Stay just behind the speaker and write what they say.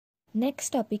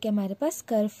Next topic है हमारे पास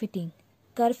curve fitting.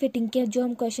 Curve fitting के जो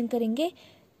हम क्वेश्चन करेंगे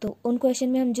तो उन क्वेश्चन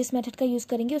में हम जिस मेथड का यूज़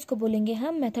करेंगे उसको बोलेंगे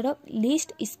हम मेथड ऑफ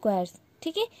लीस्ट स्क्वायर्स।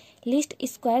 ठीक है, लीस्ट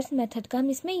स्क्वायर्स मेथड का हम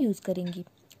इसमें यूज़ करेंगे।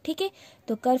 ठीक है,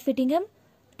 तो कर्व फिटिंग हम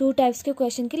 2 टाइप्स के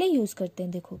क्वेश्चन के लिए यूज़ करते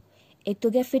हैं। देखो, एक तो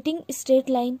गया फिटिंग स्ट्रेट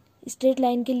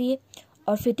लाइन के लिए,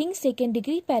 और फिटिंग सेकेंड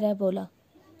डिग्री पैराबोला।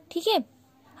 ठीक है,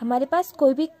 हमारे पास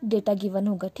कोई भी डेटा गिवन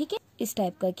होगा, ठीक है, इस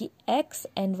टाइप का कि x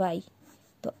एंड y,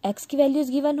 तो x की वैल्यूज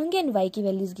गिवन होंगी एंड y की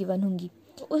वैल्यूज गिवन होंगी।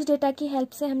 तो उस डेटा की हेल्प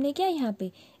से हमने क्या यहाँ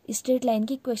पे स्ट्रेट लाइन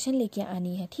की इक्वेशन लेके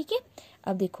आनी है। ठीक है,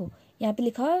 अब देखो यहाँ पे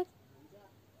लिखा हुआ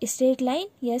स्ट्रेट लाइन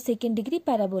या सेकेंड डिग्री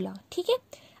पैराबोला। ठीक है,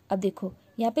 अब देखो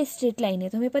यहाँ पे स्ट्रेट लाइन है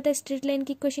तो हमें पता है स्ट्रेट लाइन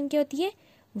की इक्वेशन क्या होती है,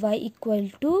 y equal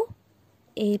to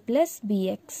a plus B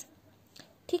x.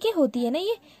 ठीक है, होती है ना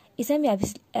ये, इसे हम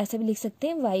ऐसे भी लिख सकते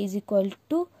हैं y is equal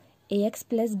to A x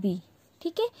plus B.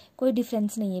 ठीक है, कोई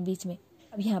डिफरेंस नहीं है बीच में।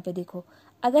 अब यहाँ पे देखो,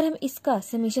 अगर हम इसका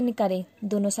समीशन निकालें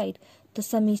दोनों साइड, तो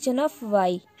summation of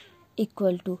y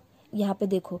equal to, यहाँ पे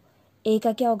देखो a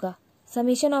का क्या होगा,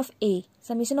 summation of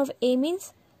a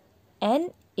means N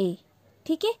A.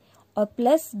 ठीक है, और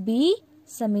plus b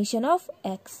summation of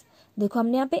x। देखो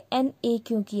हमने यहाँ पे एन ए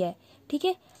क्यों किया है। ठीक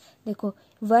है, देखो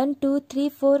 1 2 3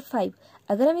 4 5,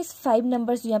 अगर हम इस 5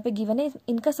 नंबर्स यहाँ पे गिवन है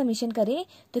इनका समीशन करें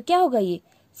तो क्या होगा, ये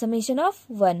समीशन ऑफ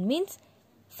 1 मीन्स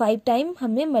 5 टाइम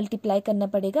हमें मल्टीप्लाई करना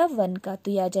पड़ेगा 1 का,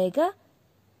 तो ये आ जाएगा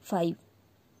 5।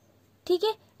 ठीक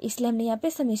है, इसलिए हमने यहाँ पे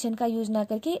समीशन का यूज ना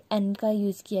करके n का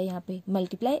यूज किया, यहाँ पे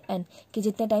मल्टीप्लाई n, कि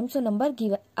जितने टाइम्स वो नंबर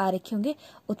गिवन आ रखे होंगे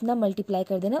उतना मल्टीप्लाई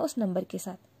कर देना उस नंबर के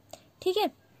साथ। ठीक है,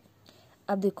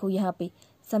 अब देखो यहाँ पे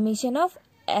समीशन ऑफ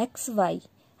एक्स वाई,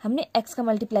 हमने x का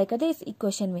मल्टीप्लाई कर दिया इस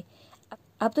इक्वेशन में।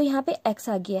 अब तो यहाँ पे x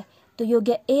आ गया तो ये हो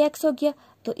गया ax हो गया,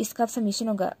 तो इसका समीशन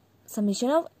होगा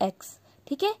समीशन ऑफ x।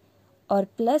 ठीक है, और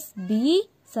plus b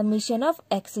summation of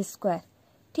x square.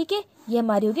 ठीक है, ये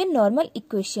हमारी हो गई नॉर्मल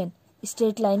इक्वेशन,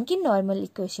 स्ट्रेट लाइन की नॉर्मल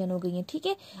इक्वेशन हो गई है। ठीक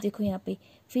है, देखो यहाँ पे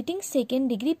फिटिंग सेकेंड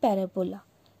डिग्री पैराबोला।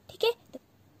 ठीक है,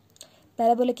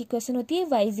 पैराबोला की इक्वेशन होती है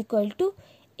y is equal to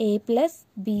A plus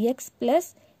B x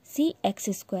plus C x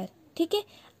square. ठीक है,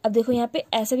 अब देखो यहाँ पे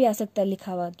ऐसा भी आ सकता है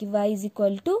लिखा हुआ कि y is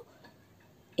equal to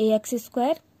A x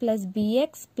square plus B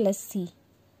x plus सी।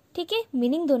 ठीक है,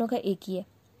 मीनिंग दोनों का एक ही है।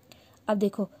 अब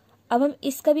देखो, अब हम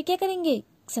इसका भी क्या करेंगे,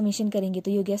 समीशन करेंगे,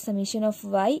 तो ये हो गया summation of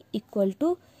y equal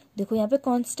to, देखो यहाँ पे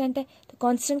कांस्टेंट है तो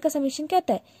कांस्टेंट का समीशन क्या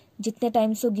होता है, जितने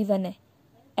टाइम्स वो गिवन है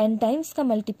n टाइम्स का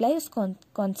मल्टीप्लाई उस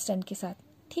कांस्टेंट के साथ।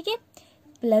 ठीक है,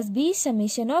 plus b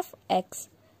summation of x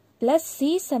plus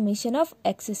c summation of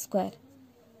x square.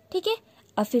 ठीक है,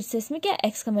 अब फिर से इसमें क्या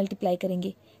x का मल्टीप्लाई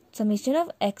करेंगे, summation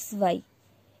of x Y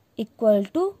equal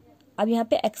to, अब यहाँ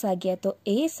पे x आ गया तो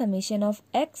a summation of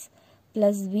x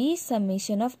plus b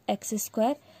summation of x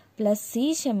square plus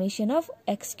c summation of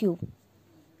x cube.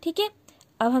 ठीक है,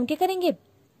 अब हम क्या करेंगे,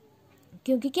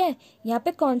 क्योंकि क्या है यहाँ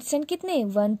पे कांस्टेंट कितने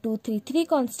 1 2 3 3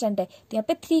 कांस्टेंट है तो यहाँ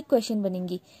पे 3 इक्वेशन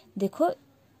बनेंगी। देखो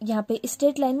यहाँ पे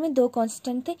स्ट्रेट लाइन में 2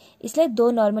 कांस्टेंट थे इसलिए 2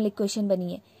 नॉर्मल इक्वेशन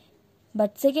बनी है,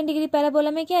 बट सेकेंड डिग्री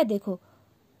पैराबोला में क्या है, देखो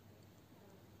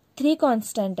 3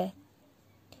 कांस्टेंट है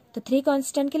तो 3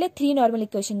 कांस्टेंट के लिए 3 नॉर्मल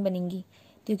इक्वेशन बनेंगी।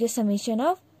 तो ये समीशन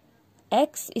ऑफ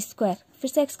एक्स स्क्वायर,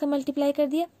 फिर से एक्स का मल्टीप्लाई कर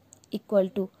दिया equal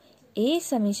to A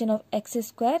summation of x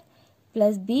square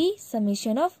plus B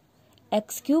summation of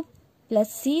x cube plus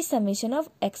C summation of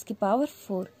x की पावर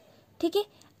 4। ठीक है,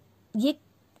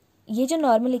 ये जो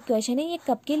नॉर्मल इक्वेशन है ये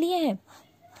कब के लिए है,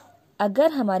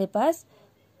 अगर हमारे पास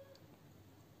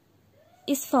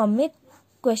इस फॉर्म में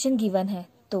क्वेश्चन गिवन है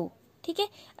तो। ठीक है,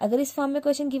 अगर इस फॉर्म में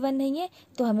क्वेश्चन गिवन नहीं है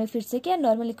तो हमें फिर से क्या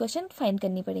नॉर्मल इक्वेशन फाइंड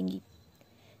करनी पड़ेंगी।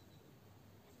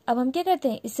 अब हम क्या करते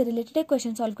हैं, इससे रिलेटेड एक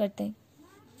क्वेश्चन सॉल्व करते हैं।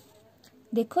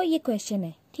 देखो ये क्वेश्चन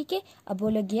है, ठीक है, अब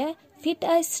बोला गया fit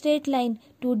a straight line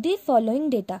to the following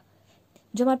data.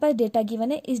 जो हमारे पास डेटा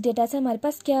गिवन है इस डेटा से हमारे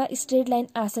पास क्या स्ट्रेट लाइन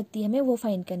आ सकती है, हमें वो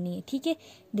फाइंड करनी है। ठीक है,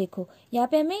 देखो यहाँ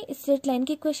पे हमें स्ट्रेट लाइन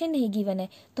की इक्वेशन नहीं गिवन है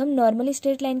तो हम नॉर्मली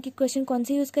स्ट्रेट लाइन की इक्वेशन कौन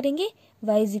सी यूज करेंगे,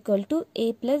 y is equal to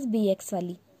A plus B x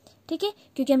वाली। ठीक है,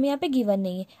 क्योंकि हमें यहाँ पे गिवन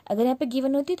नहीं है, अगर यहाँ पे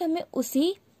गिवन होती तो हमें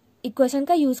उसी इक्वेशन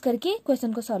का यूज करके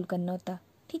क्वेश्चन को सॉल्व करना होता।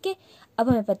 ठीक है, अब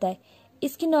हमें पता है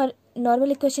इसकी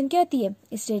नॉर्मल इक्वेशन क्या होती है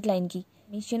स्ट्रेट लाइन की,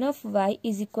 summation of y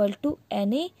is equal to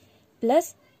N A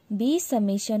plus B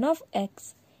summation of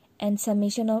x and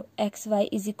summation of x Y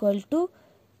is equal to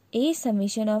A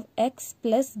summation of x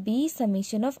plus B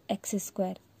summation of x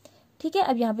square. ठीक है,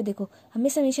 अब यहाँ पे देखो हमें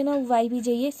summation of y भी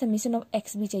चाहिए, summation of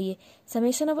x भी चाहिए,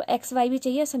 समीशन ऑफ एक्स वाई भी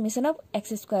चाहिए, समीशन ऑफ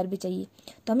एक्स स्क्वायर भी चाहिए,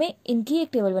 तो हमें इनकी एक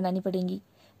टेबल बनानी पड़ेगी।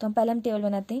 तो हम पहले हम टेबल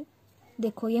बनाते हैं।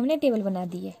 देखो ये हमने टेबल बना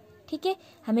दी है। ठीक है,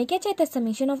 हमें क्या चाहिए था,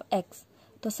 समीशन ऑफ x,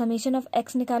 तो समीशन ऑफ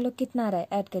x निकालो कितना आ रहा है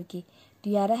ऐड करके, तो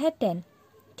ये आ रहा है 10।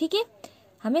 ठीक है,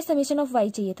 हमें समीशन ऑफ वाई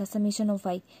चाहिए था, समीशन ऑफ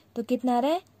वाई, तो कितना आ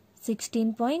रहा है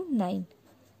 16.9।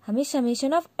 हमें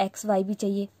समीशन ऑफ एक्स वाई भी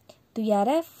चाहिए, तो ये आ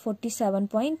रहा है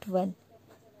 47.1,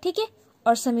 ठीक है।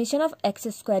 और समीशन ऑफ एक्स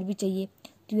स्क्वायर भी चाहिए,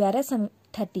 तो ये आ रहा है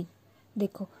 30।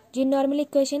 देखो जो नॉर्मल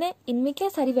इक्वेशन है इनमें क्या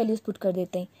सारी वैल्यूज पुट कर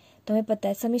देते हैं, तो हमें पता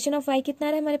है समीशन ऑफ वाई कितना आ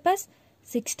रहा है हमारे पास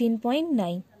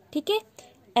 16.9, ठीक है।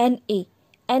 एन ए,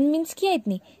 एन मीन्स क्या,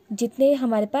 इतनी जितने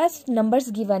हमारे पास नंबर्स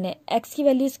गिवन है। एक्स की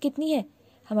वैल्यूज कितनी है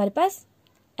हमारे पास,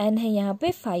 एन है यहाँ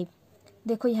पे 5।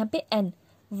 देखो यहाँ पे एन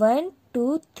 1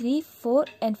 2 3 4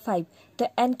 एंड 5, तो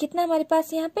एन कितना हमारे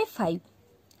पास यहाँ पे 5,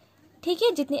 ठीक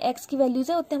है। जितनी एक्स की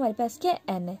वैल्यूज है उतने हमारे पास क्या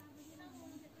एन है,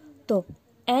 तो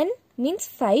N means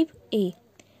 5a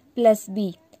plus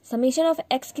B, summation of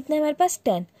x कितना है हमारे पास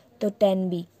 10, तो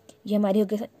 10b, ये हमारी हो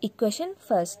गई इक्वेशन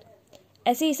फर्स्ट।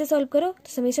 ऐसे इसे सॉल्व करो तो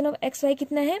समीशन ऑफ एक्स वाई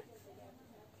कितना है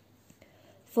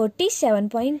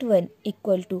 47.1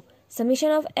 equal to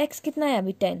summation of x कितना है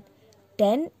अभी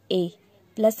 10a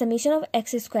plus summation of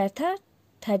x square था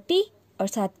 30 और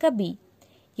 7 का b,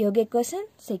 ये हो गया इक्वेशन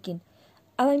सेकेंड।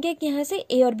 अब हम क्या यहाँ से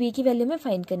a और b की वैल्यू में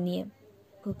फाइंड करनी है।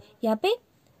 यहाँ पे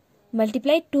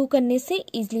मल्टीप्लाई 2 करने से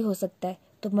इजीली हो सकता है,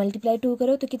 तो मल्टीप्लाई 2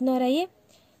 करो तो कितना हो रहा है ये,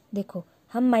 देखो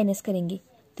हम माइनस करेंगे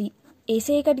तो a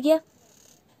से a कट गया,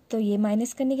 तो ये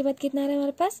माइनस करने के बाद कितना आ रहा है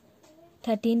हमारे पास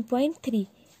 13.3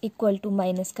 इक्वल टू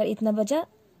माइनस कर इतना बचा,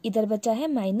 इधर बचा है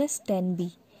 -10b,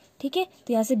 ठीक है।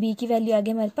 तो यहाँ से b की वैल्यू आ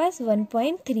गई हमारे पास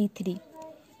 1.33,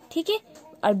 ठीक है।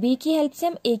 और b की हेल्प से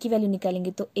हम a की वैल्यू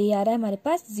निकालेंगे, तो a आ रहा है हमारे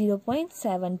पास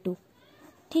 0.72,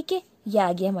 ठीक है, ये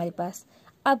आ गया हमारे पास।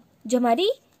 अब जो हमारी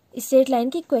स्ट्रेट लाइन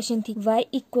की इक्वेशन थी y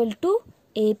equal to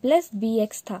a plus B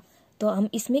x था, तो हम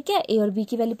इसमें क्या a और b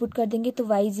की वैल्यू पुट कर देंगे, तो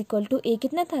y is equal to a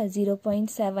कितना था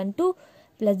 0.72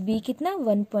 प्लस b कितना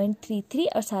 1.33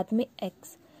 और साथ में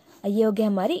x। ये हो गया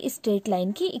हमारी स्ट्रेट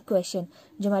लाइन की इक्वेशन,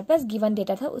 जो हमारे पास गिवन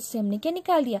डेटा था उससे हमने क्या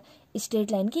निकाल दिया,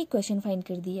 स्ट्रेट लाइन की इक्वेशन फाइंड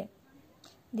कर दी है।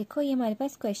 देखो ये हमारे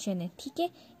पास क्वेश्चन है, ठीक है।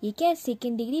 ये क्या है,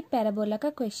 सेकेंड डिग्री पैराबोला का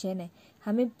क्वेश्चन है।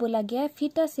 हमें बोला गया है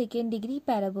fit a second degree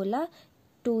parabola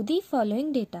to the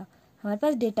following data. हमारे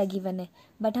पास डेटा गिवन है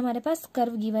बट हमारे पास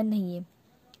कर्व गिवन नहीं है,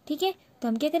 ठीक है। तो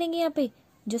हम क्या करेंगे, यहाँ पे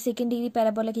जो सेकेंड डिग्री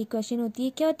पैराबोला की इक्वेशन होती है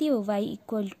क्या होती है, वो y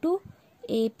equal to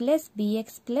a plus B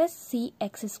x plus C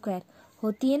x square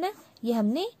होती है ना, ये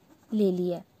हमने ले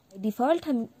लिया है। डिफॉल्ट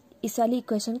हम इस वाली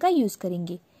इक्वेशन का यूज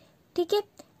करेंगे, ठीक है।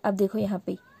 अब देखो यहाँ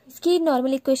पे इसकी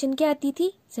नॉर्मल इक्वेशन क्या आती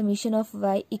थी, summation of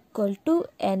y equal to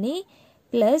N A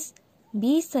plus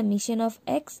B summation of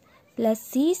x plus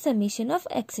C summation of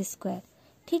x square,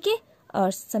 ठीक है।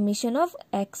 और summation of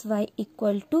x Y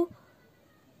equal to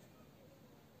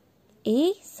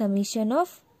a summation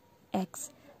of x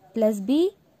plus b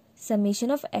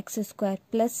summation of x square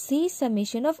plus c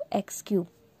summation of x cube,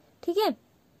 ठीक है।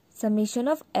 Summation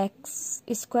of x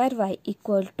square y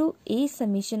equal to a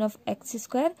summation of x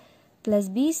square plus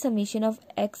b summation of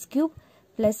x cube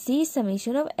plus c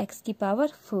summation of x की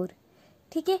power 4,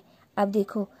 ठीक है। अब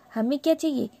देखो हमें क्या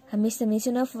चाहिए, हमें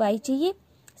समीशन ऑफ y चाहिए,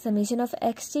 समीशन ऑफ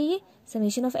x चाहिए,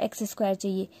 समीशन ऑफ एक्स स्क्वायर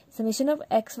चाहिए, समीशन ऑफ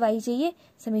एक्स वाई चाहिए,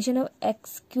 समीशन ऑफ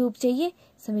एक्स क्यूब चाहिए,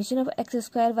 summation of x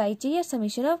square Y चाहिए,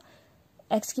 समीशन ऑफ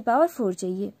एक्स की पावर 4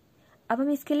 चाहिए। अब हम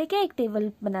इसके लिए क्या एक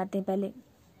टेबल बनाते हैं। पहले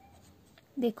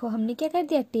देखो हमने क्या कर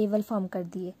दिया, टेबल फॉर्म कर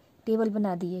दिए, टेबल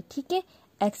बना दिए, ठीक है।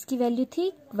 एक्स की वैल्यू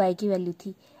थी, वाई की वैल्यू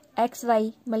थी, एक्स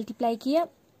वाई मल्टीप्लाई किया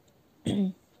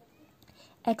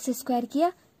एक्स स्क्वायर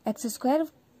किया, एक्स स्क्वायर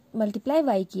मल्टीप्लाई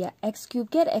वाई किया, एक्स क्यूब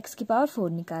किया और एक्स की पावर 4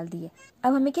 निकाल दिए।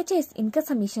 अब हमें क्या चाहिए, इनका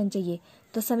समीशन चाहिए,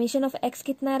 तो समीशन ऑफ एक्स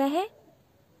कितना आ रहा है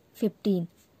 15,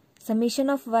 समीशन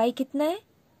ऑफ वाई कितना है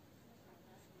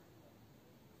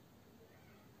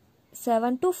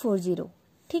 7240,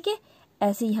 ठीक है।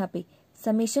 ऐसे यहाँ पे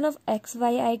समीशन ऑफ एक्स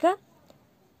वाई आएगा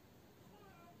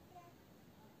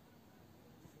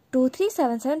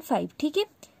 23775, ठीक है।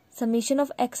 समीशन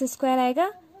ऑफ एक्स स्क्वायर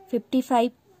आएगा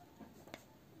 55,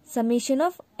 summation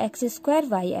of x square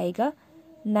Y आएगा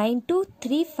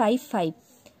 92355,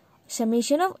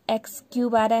 समीशन ऑफ एक्स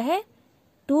क्यूब आ रहा है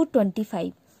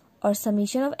 225 और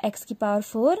समीशन ऑफ एक्स की पावर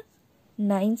 4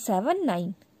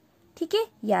 979, ठीक है,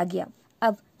 ये आ गया।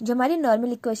 अब जो हमारी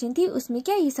नॉर्मल इक्वेशन थी उसमें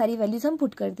क्या ये सारी वैल्यूज हम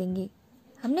पुट कर देंगे,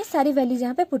 हमने सारी वैल्यूज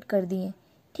यहाँ पे पुट कर दी हैं,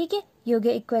 ठीक है। ये हो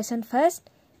गया equation first,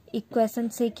 equation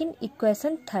second,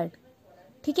 equation third,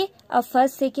 ठीक है। अब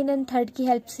फर्स्ट सेकंड एंड थर्ड की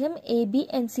हेल्प से हम ए बी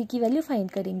एंड सी की वैल्यू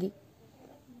फाइंड करेंगे।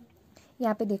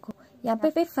 यहाँ पे देखो, यहाँ पे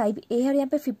 5a है और यहाँ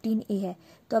पे 15a है,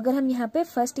 तो अगर हम यहाँ पे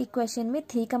फर्स्ट इक्वेशन में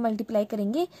 3 का मल्टीप्लाई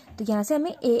करेंगे तो यहाँ से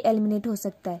हमें a एलिमिनेट हो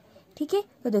सकता है, ठीक है।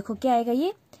 तो देखो क्या आएगा,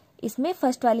 ये इसमें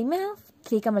फर्स्ट वाली में हम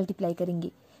 3 का मल्टीप्लाई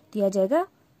करेंगे तो यह आ जाएगा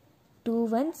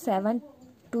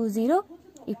 21720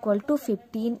 equal to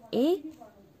 15a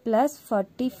plus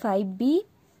 45b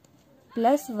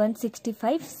plus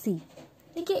 165c।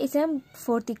 ठीक है, इसे हम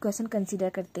फोर्थ इक्वेशन कंसीडर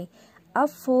करते हैं। अब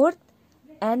फोर्थ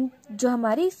एंड जो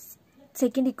हमारी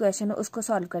सेकंड इक्वेशन है उसको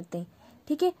सॉल्व करते हैं।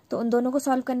 ठीक है, तो उन दोनों को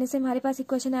सॉल्व करने से हमारे पास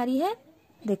इक्वेशन आ रही है,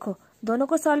 देखो दोनों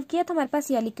को सॉल्व किया तो हमारे पास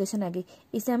ये वाली इक्वेशन आ गई।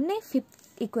 इसे हमने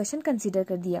फिफ्थ इक्वेशन कंसीडर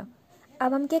कर दिया।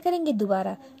 अब हम क्या करेंगे,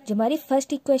 दोबारा जो हमारी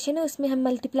फर्स्ट इक्वेशन है उसमें हम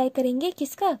मल्टीप्लाई करेंगे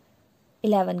किसका,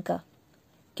 11 का।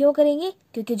 क्यों करेंगे,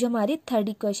 क्योंकि जो हमारी थर्ड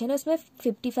इक्वेशन है उसमें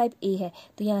 55a है,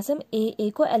 तो यहाँ से हम ए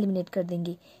को एलिमिनेट कर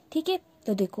देंगे। ठीक है,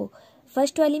 तो देखो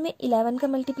फर्स्ट वाली में 11 का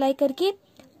मल्टीप्लाई करके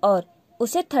और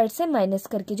उसे थर्ड से माइनस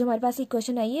करके जो हमारे पास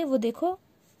इक्वेशन आई है वो देखो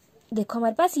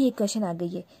हमारे पास ये इक्वेशन आ गई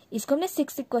है। इसको हमने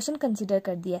सिक्स इक्वेशन कंसीडर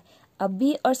कर दिया। अब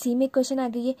बी और सी में इक्वेशन आ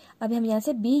गई है। अब हम यहाँ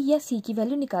से बी या सी की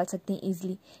वैल्यू निकाल सकते हैं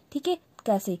इजीली। ठीक है,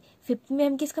 कैसे, फिफ्थ में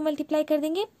हम किसका मल्टीप्लाई कर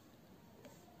देंगे,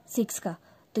 6 का,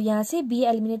 तो यहाँ से बी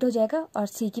एलिमिनेट हो जाएगा और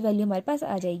सी की वैल्यू हमारे पास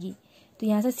आ जाएगी। तो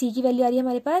यहाँ से सी की वैल्यू आ रही है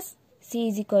हमारे पास, c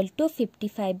इज इक्वल टू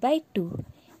 55/2।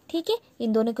 ठीक है,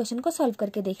 इन दोनों क्वेश्चन को सॉल्व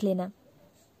करके देख लेना।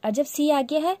 और जब c आ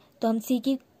गया है तो हम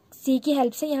c की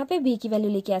हेल्प से यहाँ पे b की वैल्यू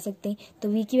लेके आ सकते हैं। तो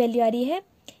v की वैल्यू आ रही है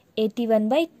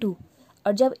 81/2,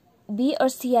 और जब b और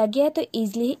c आ गया है तो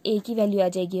इजिली a की वैल्यू आ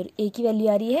जाएगी, और a की वैल्यू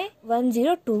आ रही है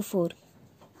 1024।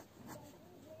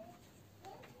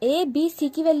 ए बी सी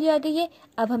की वैल्यू आ गई है।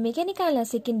 अब हमें क्या निकालना है,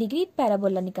 सेकेंड डिग्री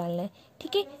पैराबोला निकालना है।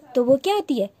 ठीक है, तो वो क्या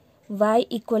होती है, y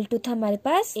इक्वल टू था हमारे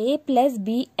पास a plus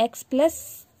B x plus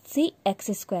C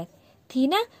x square थी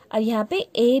ना। अब यहाँ पे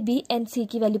a b एंड c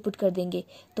की वैल्यू पुट कर देंगे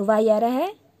तो y आ रहा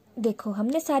है, देखो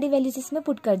हमने सारी वैल्यूज इसमें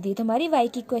पुट कर दी तो हमारी y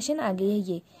की इक्वेशन आ गई है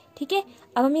ये। ठीक है,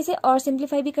 अब हम इसे और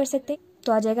सिंप्लीफाई भी कर सकते हैं,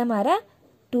 तो आ जाएगा हमारा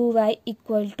 2y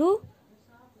equal to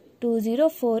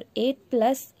 2048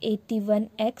 plus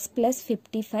 81x plus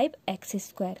 55x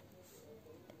square.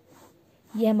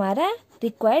 ये हमारा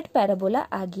रिक्वायर्ड पैराबोला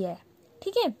आ गया है।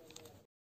 ठीक है,